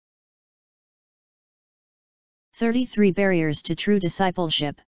33 Barriers to True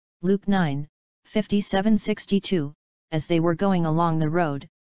Discipleship, Luke 9:57-62. As they were going along the road,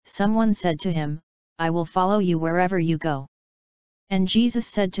 someone said to him, "I will follow you wherever you go." And Jesus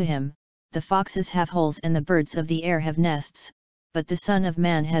said to him, "The foxes have holes and the birds of the air have nests, but the Son of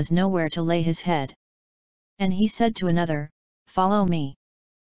Man has nowhere to lay his head." And he said to another, "Follow me."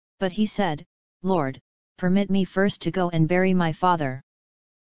 But he said, "Lord, permit me first to go and bury my father."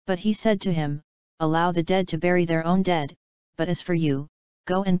 But he said to him, "Allow the dead to bury their own dead, but as for you,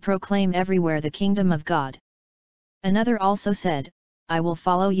 go and proclaim everywhere the kingdom of God." Another also said, "I will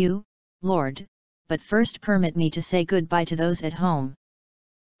follow you, Lord, but first permit me to say goodbye to those at home."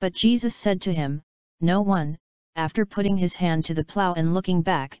 But Jesus said to him, "No one, after putting his hand to the plow and looking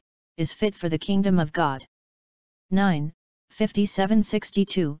back, is fit for the kingdom of God."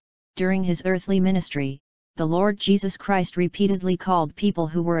 9:57-62. During his earthly ministry, the Lord Jesus Christ repeatedly called people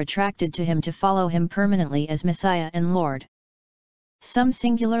who were attracted to him to follow him permanently as Messiah and Lord. Some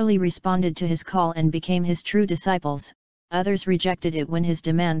singularly responded to his call and became his true disciples, others rejected it when his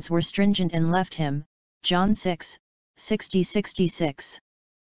demands were stringent and left him. John 6:60-66.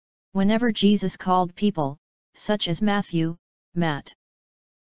 Whenever Jesus called people, such as Matthew, Matt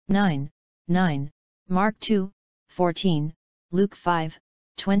 9:9, Mark 2:14, Luke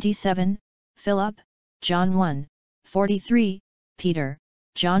 5:27, Philip, John 1:43, Peter,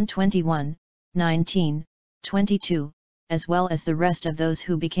 John 21:19, 22, as well as the rest of those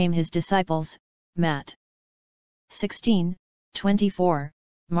who became his disciples, Matt 16:24,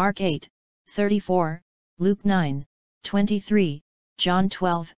 Mark 8:34, Luke 9:23, John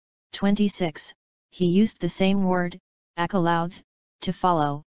 12:26, he used the same word, akalaouth, to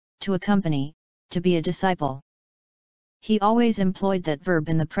follow, to accompany, to be a disciple. He always employed that verb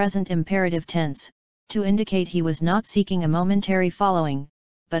in the present imperative tense, to indicate he was not seeking a momentary following,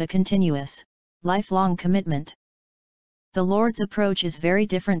 but a continuous, lifelong commitment. The Lord's approach is very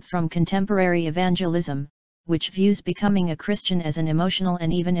different from contemporary evangelism, which views becoming a Christian as an emotional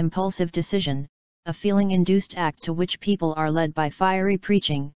and even impulsive decision, a feeling-induced act to which people are led by fiery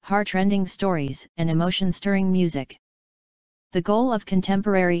preaching, heart-rending stories, and emotion-stirring music. The goal of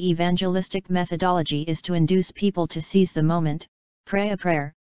contemporary evangelistic methodology is to induce people to seize the moment, pray a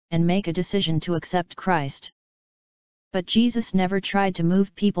prayer, and make a decision to accept Christ. But Jesus never tried to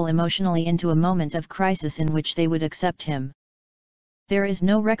move people emotionally into a moment of crisis in which they would accept him. There is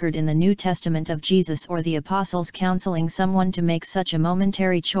no record in the New Testament of Jesus or the apostles counseling someone to make such a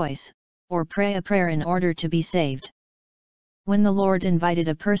momentary choice, or pray a prayer in order to be saved. When the Lord invited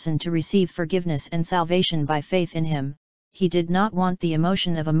a person to receive forgiveness and salvation by faith in him, he did not want the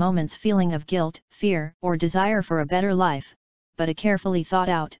emotion of a moment's feeling of guilt, fear, or desire for a better life, but a carefully thought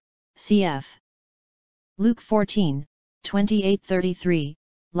out, cf. Luke 14:28-33,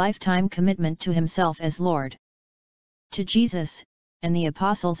 lifetime commitment to himself as Lord. To Jesus, and the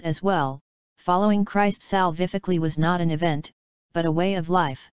apostles as well, following Christ salvifically was not an event, but a way of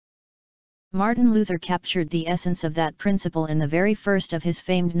life. Martin Luther captured the essence of that principle in the very first of his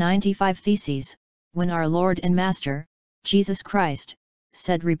famed 95 Theses, when our Lord and Master, Jesus Christ,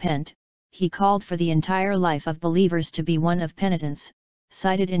 said repent. He called for the entire life of believers to be one of penitence,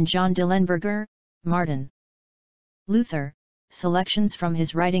 cited in John Dillenberger, Martin Luther, selections from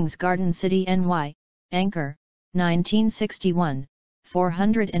his writings Garden City NY, Anchor, 1961,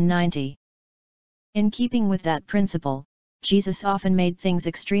 490. In keeping with that principle, Jesus often made things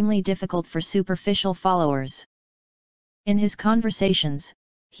extremely difficult for superficial followers. In his conversations,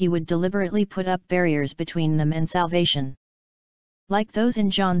 he would deliberately put up barriers between them and salvation. Like those in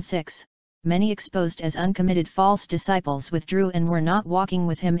John 6, many exposed as uncommitted false disciples withdrew and were not walking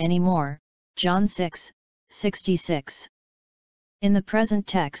with him anymore, John 6:66. In the present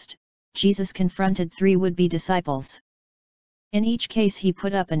text, Jesus confronted 3 would-be disciples. In each case he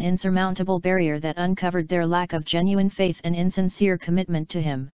put up an insurmountable barrier that uncovered their lack of genuine faith and insincere commitment to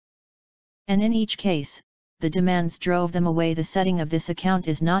him. And in each case, the demands drove them away. The setting of this account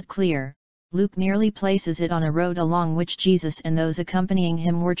is not clear. Luke merely places it on a road along which Jesus and those accompanying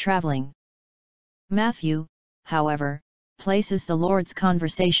him were traveling. Matthew, however, places the Lord's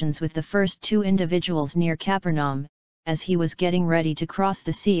conversations with the first 2 individuals near Capernaum, as he was getting ready to cross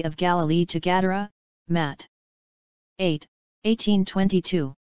the Sea of Galilee to Gadara, Matt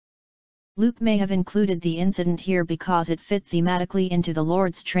 8:18-22. Luke may have included the incident here because it fit thematically into the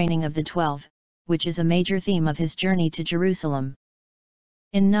Lord's training of the 12, which is a major theme of his journey to Jerusalem.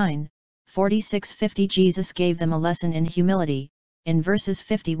 In 9:46-50 Jesus gave them a lesson in humility, in verses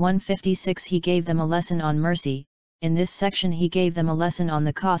 51-56 he gave them a lesson on mercy, in this section he gave them a lesson on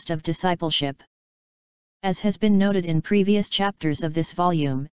the cost of discipleship. As has been noted in previous chapters of this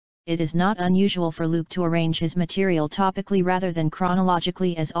volume, it is not unusual for Luke to arrange his material topically rather than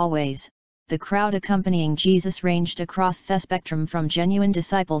chronologically. As always, the crowd accompanying Jesus ranged across the spectrum from genuine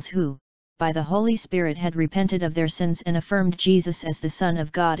disciples who, by the Holy Spirit, had repented of their sins and affirmed Jesus as the Son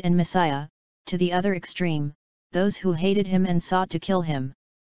of God and Messiah, to the other extreme, those who hated him and sought to kill him.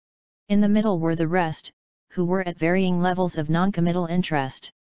 In the middle were the rest, who were at varying levels of noncommittal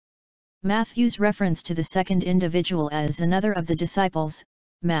interest. Matthew's reference to the second individual as another of the disciples,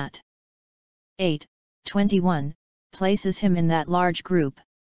 Matt. 8:21, places him in that large group.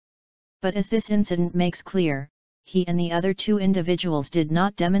 But as this incident makes clear, he and the other two individuals did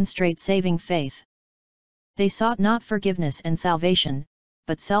not demonstrate saving faith. They sought not forgiveness and salvation,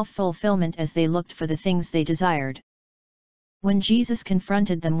 but self-fulfillment as they looked for the things they desired. When Jesus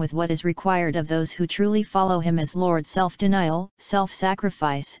confronted them with what is required of those who truly follow him as Lord, self-denial,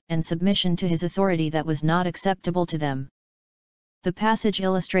 self-sacrifice, and submission to his authority, that was not acceptable to them. The passage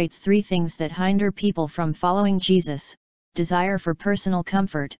illustrates three things that hinder people from following Jesus: desire for personal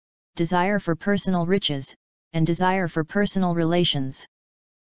comfort, desire for personal riches, and desire for personal relations.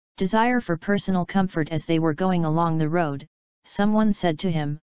 Desire for personal comfort. As they were going along the road, someone said to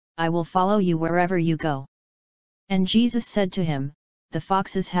him, "I will follow you wherever you go." And Jesus said to him, "The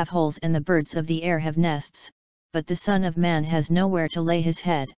foxes have holes and the birds of the air have nests, but the Son of Man has nowhere to lay his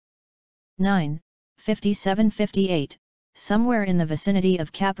head." 9:57-58. Somewhere in the vicinity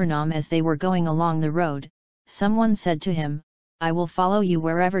of Capernaum, as they were going along the road, someone said to him, "I will follow you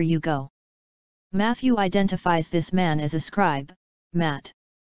wherever you go." Matthew identifies this man as a scribe, Matt.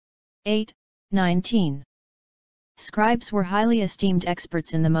 8:19. Scribes were highly esteemed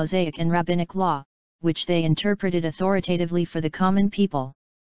experts in the Mosaic and Rabbinic law, which they interpreted authoritatively for the common people.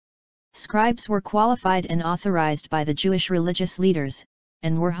 Scribes were qualified and authorized by the Jewish religious leaders,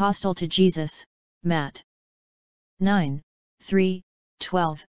 and were hostile to Jesus, Matt. 9:3,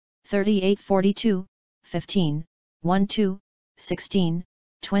 12, 38-42, 15, 1-2, 16,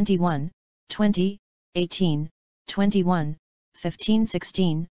 21, 20, 18, 21,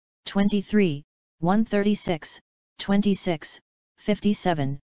 15-16, 23, 136, 26,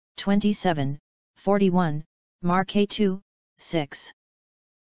 57, 27, 41, Mark 8:2, 6,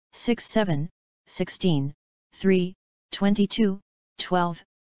 6-7, 16, 3, 22, 12,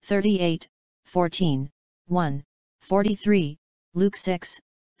 38, 14, 1, 43, Luke 6,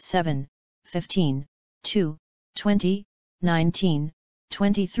 7, 15, 2, 20, 19,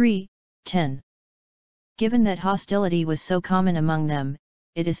 23, 10. Given that hostility was so common among them,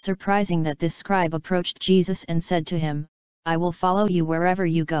 it is surprising that this scribe approached Jesus and said to him, "I will follow you wherever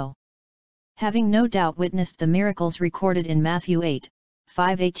you go." Having no doubt witnessed the miracles recorded in Matthew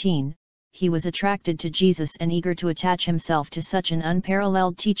 8:5-18, he was attracted to Jesus and eager to attach himself to such an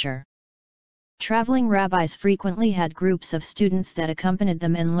unparalleled teacher. Traveling rabbis frequently had groups of students that accompanied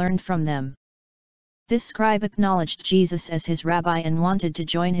them and learned from them. This scribe acknowledged Jesus as his rabbi and wanted to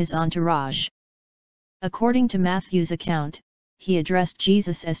join his entourage. According to Matthew's account, he addressed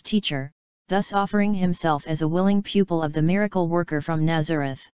Jesus as teacher, thus offering himself as a willing pupil of the miracle worker from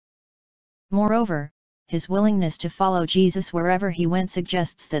Nazareth. Moreover, his willingness to follow Jesus wherever he went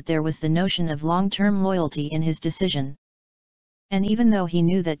suggests that there was the notion of long-term loyalty in his decision. And even though he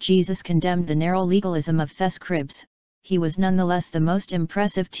knew that Jesus condemned the narrow legalism of the scribes, he was nonetheless the most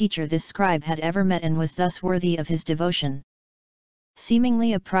impressive teacher this scribe had ever met and was thus worthy of his devotion.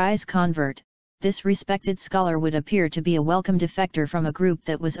 Seemingly a prize convert, this respected scholar would appear to be a welcome defector from a group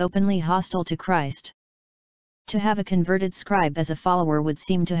that was openly hostile to Christ. To have a converted scribe as a follower would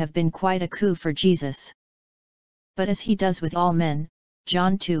seem to have been quite a coup for Jesus. But as he does with all men,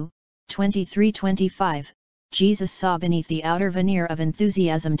 John 2:23-25, Jesus saw beneath the outer veneer of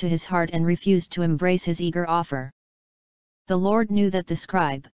enthusiasm to his heart and refused to embrace his eager offer. The Lord knew that the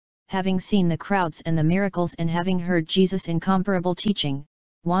scribe, having seen the crowds and the miracles and having heard Jesus' incomparable teaching,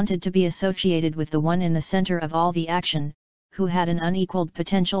 wanted to be associated with the one in the center of all the action, who had an unequaled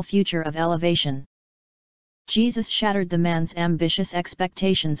potential future of elevation. Jesus shattered the man's ambitious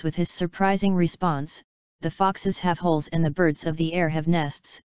expectations with his surprising response, "The foxes have holes and the birds of the air have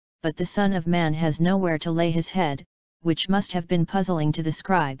nests, but the Son of Man has nowhere to lay his head," which must have been puzzling to the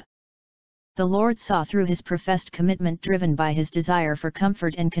scribe. The Lord saw through his professed commitment driven by his desire for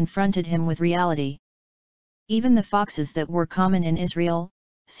comfort and confronted him with reality. Even the foxes that were common in Israel,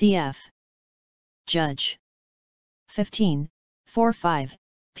 cf. Judge 15:4-5,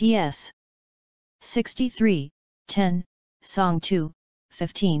 ps. 63:10, Song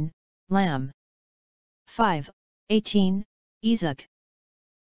 2:15, Lamb 5:18, Ezek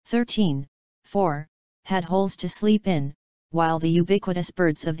 13:4, had holes to sleep in, while the ubiquitous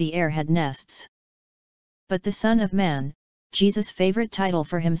birds of the air had nests. But the Son of Man, Jesus' favorite title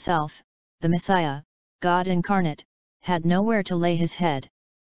for himself, the Messiah, God incarnate, had nowhere to lay his head.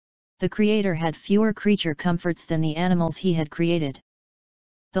 The Creator had fewer creature comforts than the animals he had created.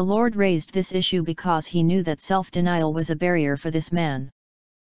 The Lord raised this issue because he knew that self-denial was a barrier for this man.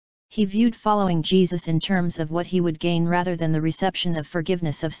 He viewed following Jesus in terms of what he would gain rather than the reception of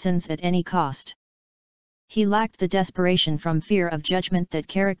forgiveness of sins at any cost. He lacked the desperation from fear of judgment that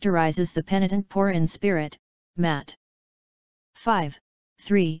characterizes the penitent poor in spirit, Matt.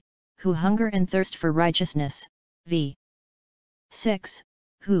 5:3, who hunger and thirst for righteousness, v. 6,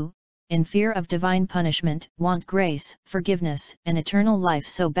 who, in fear of divine punishment, want grace, forgiveness, and eternal life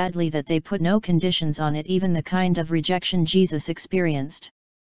so badly that they put no conditions on it, even the kind of rejection Jesus experienced.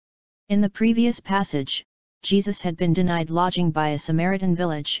 In the previous passage, Jesus had been denied lodging by a Samaritan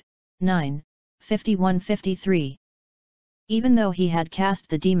village, 9:51-53. Even though he had cast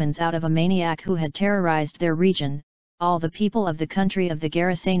the demons out of a maniac who had terrorized their region, all the people of the country of the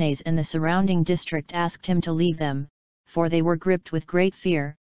Gerasenes and the surrounding district asked him to leave them, for they were gripped with great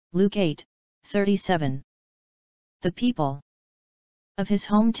fear. Luke 8:37. The people of his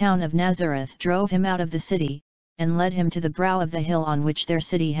hometown of Nazareth drove him out of the city, and led him to the brow of the hill on which their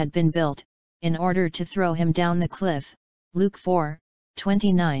city had been built, in order to throw him down the cliff. Luke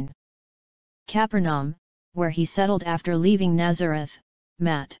 4:29. Capernaum, where he settled after leaving Nazareth,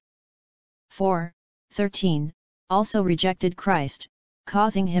 Matt. 4:13, also rejected Christ,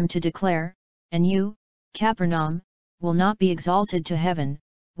 causing him to declare, "And you, Capernaum, will not be exalted to heaven,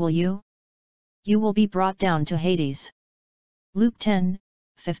 will you? You will be brought down to Hades." Luke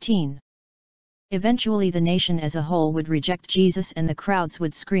 10:15. Eventually the nation as a whole would reject Jesus and the crowds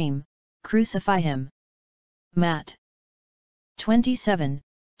would scream, "Crucify him!" Matt.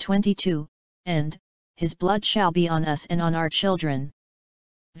 27:22, and, "His blood shall be on us and on our children."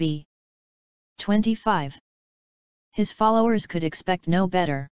 v. 25. His followers could expect no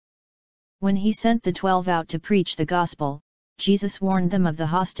better. When he sent the 12 out to preach the gospel, Jesus warned them of the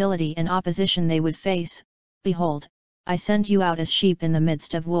hostility and opposition they would face. "Behold, I send you out as sheep in the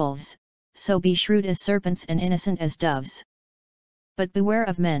midst of wolves, so be shrewd as serpents and innocent as doves. But beware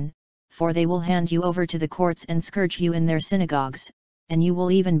of men, for they will hand you over to the courts and scourge you in their synagogues, and you will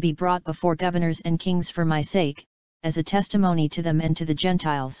even be brought before governors and kings for my sake, as a testimony to them and to the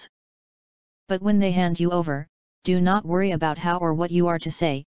Gentiles. But when they hand you over, do not worry about how or what you are to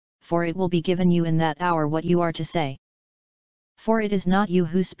say, for it will be given you in that hour what you are to say. For it is not you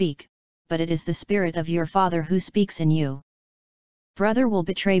who speak, but it is the Spirit of your Father who speaks in you. Brother will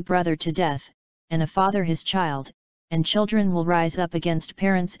betray brother to death, and a father his child, and children will rise up against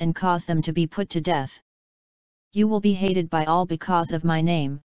parents and cause them to be put to death. You will be hated by all because of my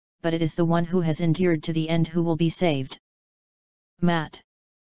name, but it is the one who has endured to the end who will be saved." Matt.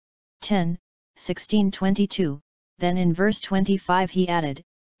 10:16-22. Then in verse 25 he added,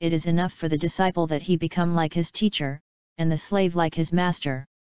 "It is enough for the disciple that he become like his teacher, and the slave like his master.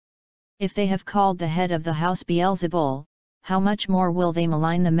 If they have called the head of the house Beelzebul, how much more will they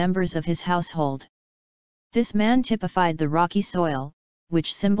malign the members of his household?" This man typified the rocky soil,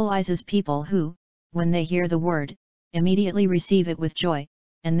 which symbolizes people who, when they hear the word, immediately receive it with joy,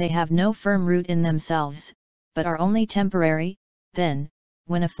 and they have no firm root in themselves, but are only temporary. Then,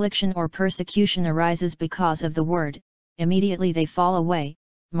 when affliction or persecution arises because of the word, immediately they fall away.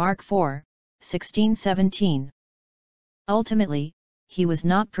 Mark 4:16-17. Ultimately, he was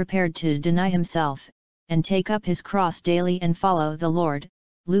not prepared to deny himself, and take up his cross daily and follow the Lord.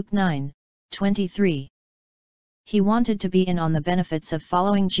 Luke 9:23. He wanted to be in on the benefits of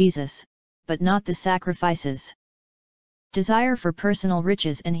following Jesus, but not the sacrifices. Desire for personal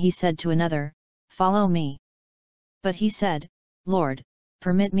riches, and he said to another, "Follow me." But he said, "Lord,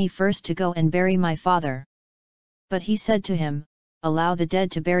 permit me first to go and bury my father." But he said to him, "Allow the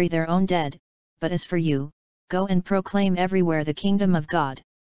dead to bury their own dead, but as for you, go and proclaim everywhere the kingdom of God."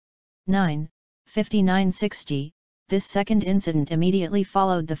 9:59-60. This second incident immediately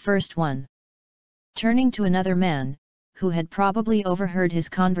followed the first one. Turning to another man, who had probably overheard his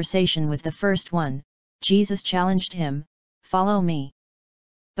conversation with the first one, Jesus challenged him, "Follow me."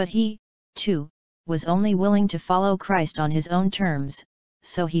 But he, too, was only willing to follow Christ on his own terms,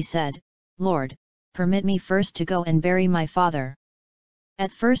 so he said, "Lord, permit me first to go and bury my father."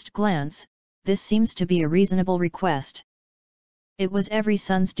 At first glance, this seems to be a reasonable request. It was every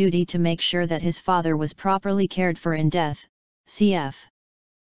son's duty to make sure that his father was properly cared for in death. Cf.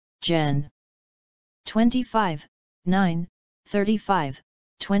 Gen. 25:9, 35,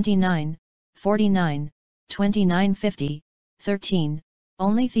 29, 49, 29-50, 13,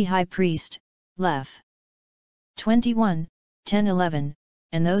 only the high priest, Leph. 21, 10-11,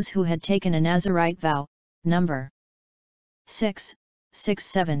 and those who had taken a Nazirite vow, Number 6,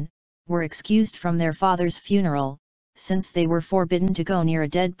 6-7, were excused from their father's funeral, since they were forbidden to go near a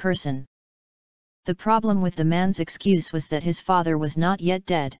dead person. The problem with the man's excuse was that his father was not yet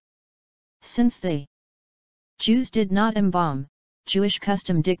dead. Since the Jews did not embalm, Jewish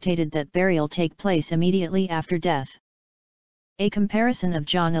custom dictated that burial take place immediately after death. A comparison of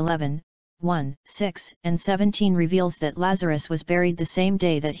John 11, 1, 6 and 17 reveals that Lazarus was buried the same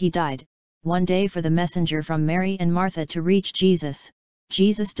day that he died. One day for the messenger from Mary and Martha to reach Jesus.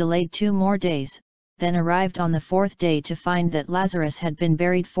 Jesus delayed 2 more days, then arrived on the 4th day to find that Lazarus had been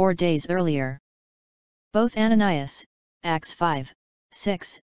buried 4 days earlier. Both Ananias, Acts 5,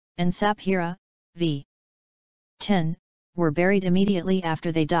 6, and Sapphira, v. 10, were buried immediately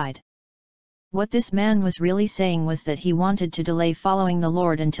after they died. What this man was really saying was that he wanted to delay following the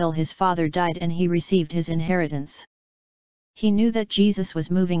Lord until his father died and he received his inheritance. He knew that Jesus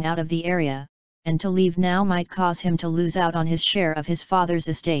was moving out of the area, and to leave now might cause him to lose out on his share of his father's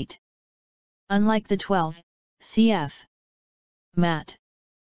estate. Unlike the 12, cf. Matt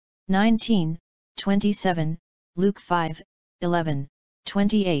 19, 27, Luke 5, 11,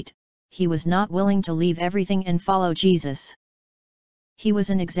 28, he was not willing to leave everything and follow Jesus. He was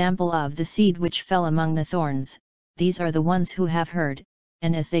an example of the seed which fell among the thorns. These are the ones who have heard,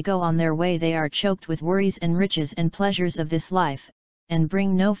 and as they go on their way they are choked with worries and riches and pleasures of this life, and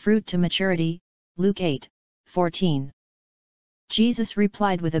bring no fruit to maturity. Luke 8, 14. Jesus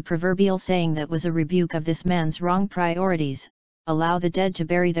replied with a proverbial saying that was a rebuke of this man's wrong priorities: allow the dead to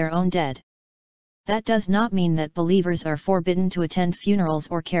bury their own dead. That does not mean that believers are forbidden to attend funerals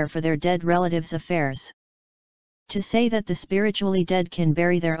or care for their dead relatives' affairs. To say that the spiritually dead can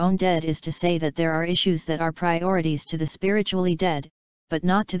bury their own dead is to say that there are issues that are priorities to the spiritually dead, but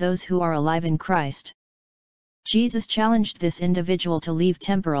not to those who are alive in Christ. Jesus challenged this individual to leave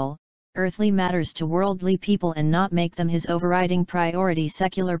temporal, earthly matters to worldly people and not make them his overriding priority.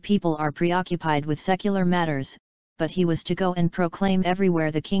 Secular people are preoccupied with secular matters, but he was to go and proclaim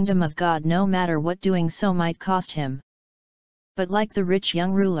everywhere the kingdom of God, no matter what doing so might cost him. But like the rich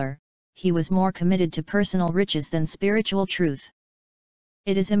young ruler, he was more committed to personal riches than spiritual truth.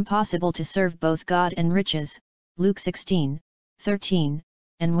 It is impossible to serve both God and riches, Luke 16, 13,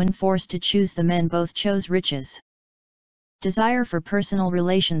 and when forced to choose, the men both chose riches. Desire for personal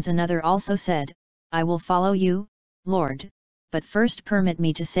relations. Another also said, I will follow you, Lord, but first permit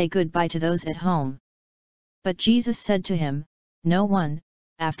me to say goodbye to those at home. But Jesus said to him, no one,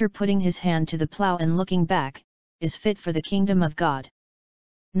 after putting his hand to the plow and looking back, is fit for the kingdom of God.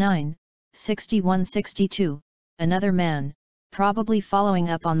 9, 61-62, another man, probably following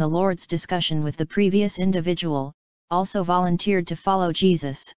up on the Lord's discussion with the previous individual, also volunteered to follow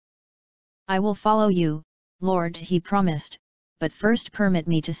Jesus. I will follow you, Lord, he promised, but first permit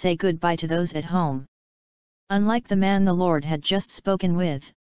me to say goodbye to those at home. Unlike the man the Lord had just spoken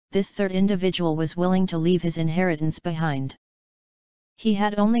with, this third individual was willing to leave his inheritance behind. He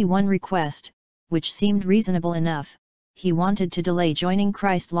had only one request, which seemed reasonable enough: he wanted to delay joining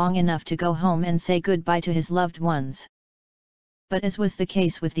Christ long enough to go home and say goodbye to his loved ones. But as was the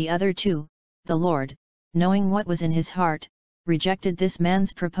case with the other two, the Lord, knowing what was in his heart, rejected this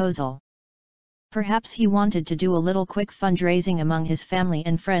man's proposal. Perhaps he wanted to do a little quick fundraising among his family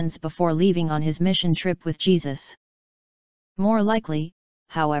and friends before leaving on his mission trip with Jesus. More likely,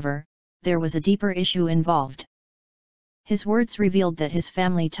 however, there was a deeper issue involved. His words revealed that his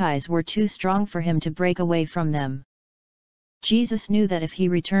family ties were too strong for him to break away from them. Jesus knew that if he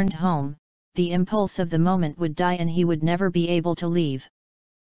returned home, the impulse of the moment would die and he would never be able to leave.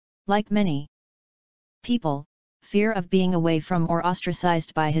 Like many people, fear of being away from or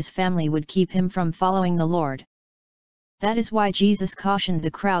ostracized by his family would keep him from following the Lord. That is why Jesus cautioned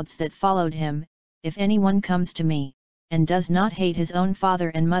the crowds that followed him, if anyone comes to me, and does not hate his own father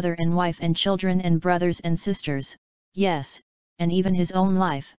and mother and wife and children and brothers and sisters, yes, and even his own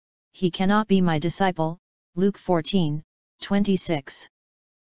life, he cannot be my disciple. Luke 14, 26.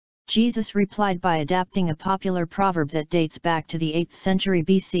 Jesus replied by adapting a popular proverb that dates back to the 8th century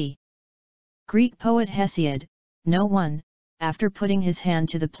BC. Greek poet Hesiod, no one, after putting his hand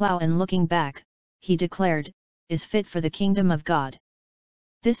to the plow and looking back, he declared, is fit for the kingdom of God.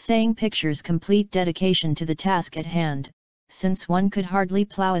 This saying pictures complete dedication to the task at hand, since one could hardly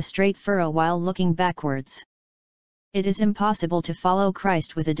plow a straight furrow while looking backwards. It is impossible to follow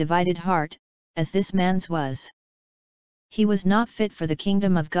Christ with a divided heart, as this man's was. He was not fit for the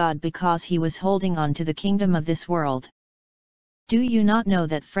kingdom of God because he was holding on to the kingdom of this world. Do you not know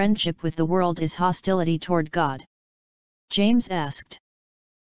that friendship with the world is hostility toward God? James asked.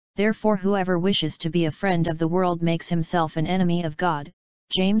 Therefore whoever wishes to be a friend of the world makes himself an enemy of God.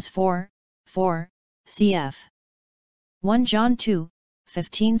 James 4, 4, cf. 1 John 2,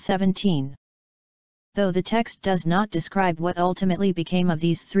 15-17. Though the text does not describe what ultimately became of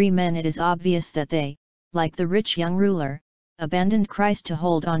these three men, it is obvious that they, like the rich young ruler, abandoned Christ to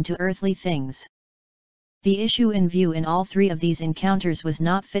hold on to earthly things. The issue in view in all three of these encounters was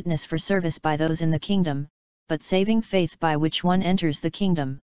not fitness for service by those in the kingdom, but saving faith by which one enters the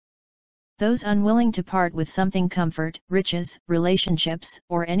kingdom. Those unwilling to part with something, comfort, riches, relationships,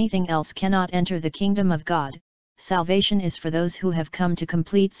 or anything else cannot enter the kingdom of God. Salvation is for those who have come to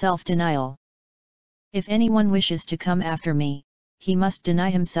complete self-denial. If anyone wishes to come after me, he must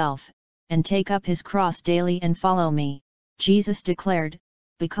deny himself, and take up his cross daily and follow me, Jesus declared,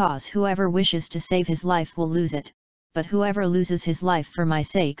 because whoever wishes to save his life will lose it, but whoever loses his life for my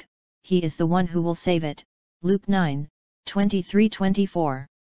sake, he is the one who will save it. Luke 9, 23-24.